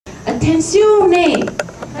Attenzione.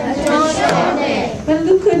 But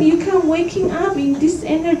look, you can waking up in this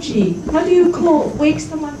energy. How do you call wake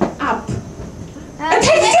someone up?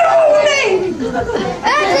 Attenzione.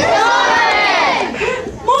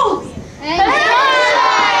 More.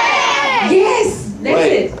 Yes, that's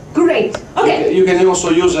it. Great. Okay. You can also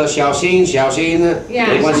use 小心 Yeah,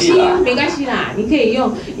 没关系啦，没关系啦，你可以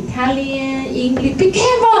用 Italian, English. Be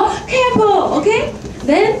careful, careful. Okay.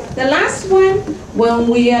 Then the last one, when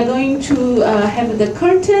we are going to have the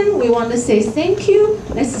curtain, we want to say thank you.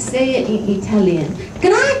 Let's say it in Italian.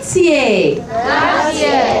 Grazie.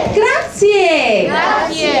 Grazie. Grazie.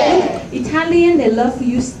 Grazie. Italian, they love to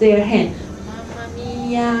use their hand. Mamma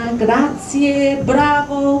mia, grazie,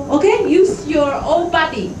 bravo. Okay, use your whole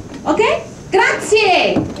body. Okay?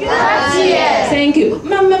 Grazie. Grazie. Thank you.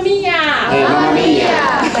 Mamma mia. Mamma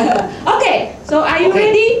mia. Okay, so are you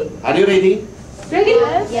ready? Are you ready? Ready?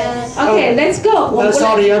 Yes. Okay, let's go.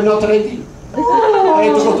 Sorry, I'm not ready. I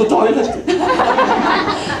have to go to toilet.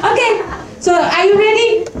 Okay, so are you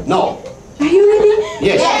ready? No. Are you ready?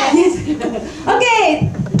 Yes. Yes.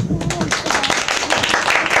 Okay.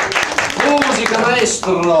 Musica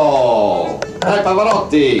maestro. Dai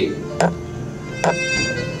Pavarotti.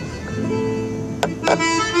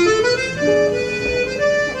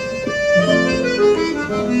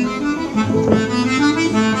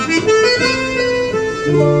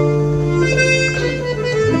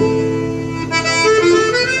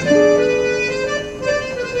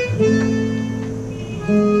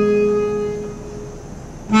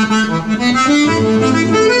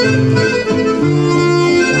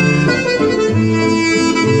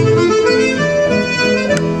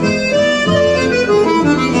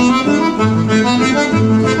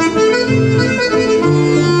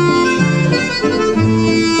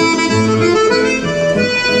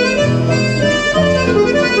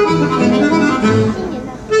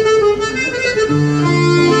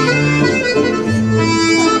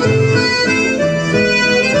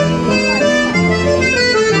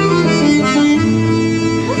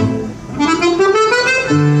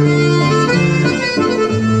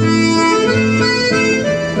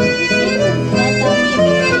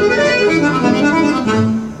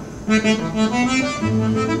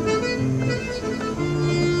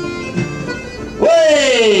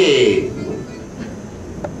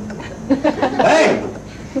 Hey!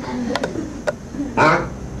 Ah?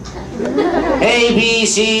 A, B,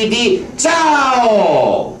 C, D.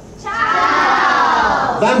 Ciao!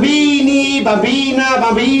 Ciao. Bambini, bambina,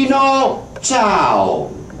 bambino.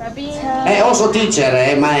 Ciao. Bambino. Also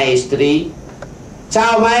teacher, maestri.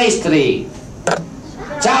 Ciao maestri.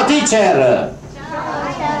 Ciao teacher.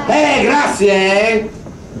 Grazie.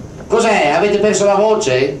 Cos'è? Avete perso la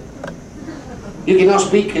voce? You cannot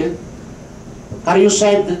speak? Are you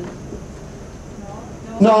sad?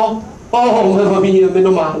 No? Oh, mamma mia,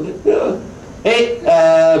 meno male.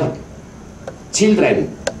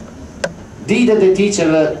 Children, did the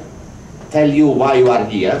teacher tell you why you are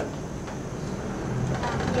here?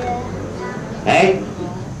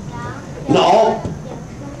 No?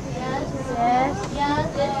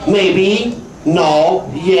 Maybe? No?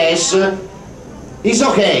 Yes? It's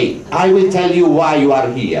okay. I will tell you why you are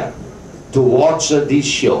here. To watch this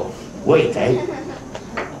show. Wait,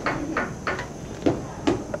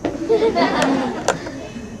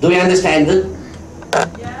 Do you understand?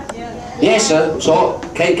 Yes, sir. So,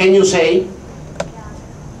 can you say?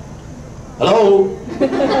 Hello?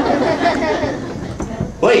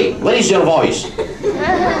 Wait, where is your voice?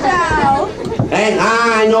 Ciao.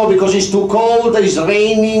 I know, because it's too cold, it's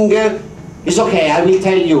raining. It's okay, I will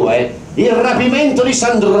tell you. Il rapimento di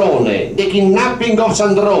Sandrone, the kidnapping of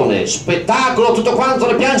Sandrone, spettacolo, tutto quanto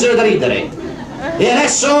da piangere e da ridere. E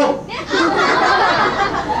adesso?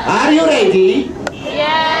 Are you ready?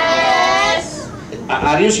 Yes.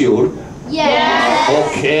 Are you sure? Yes.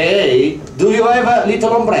 Okay. Do you have a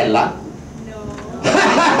little umbrella? No.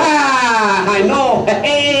 I know.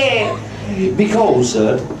 Because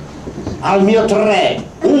al mio 3,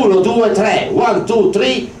 1, 2, 3, 1, 2,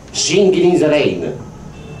 3, singing in the rain.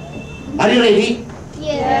 Are you ready?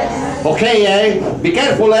 Yes. Okay, Be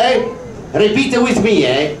careful, Repeat with me,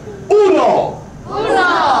 1. Uno.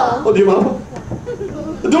 Oddio mamma.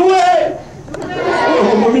 2. Oh,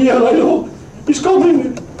 mamma mia, it's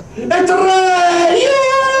coming. E 3.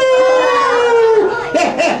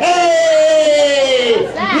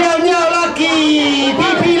 Miau miau lucky.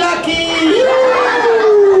 Pipi lucky.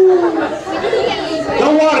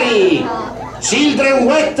 Don't worry. Children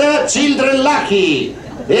wet, children lucky.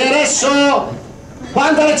 E adesso,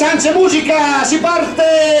 quando le ciance musica, si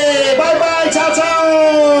parte! Bye bye, ciao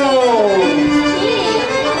ciao!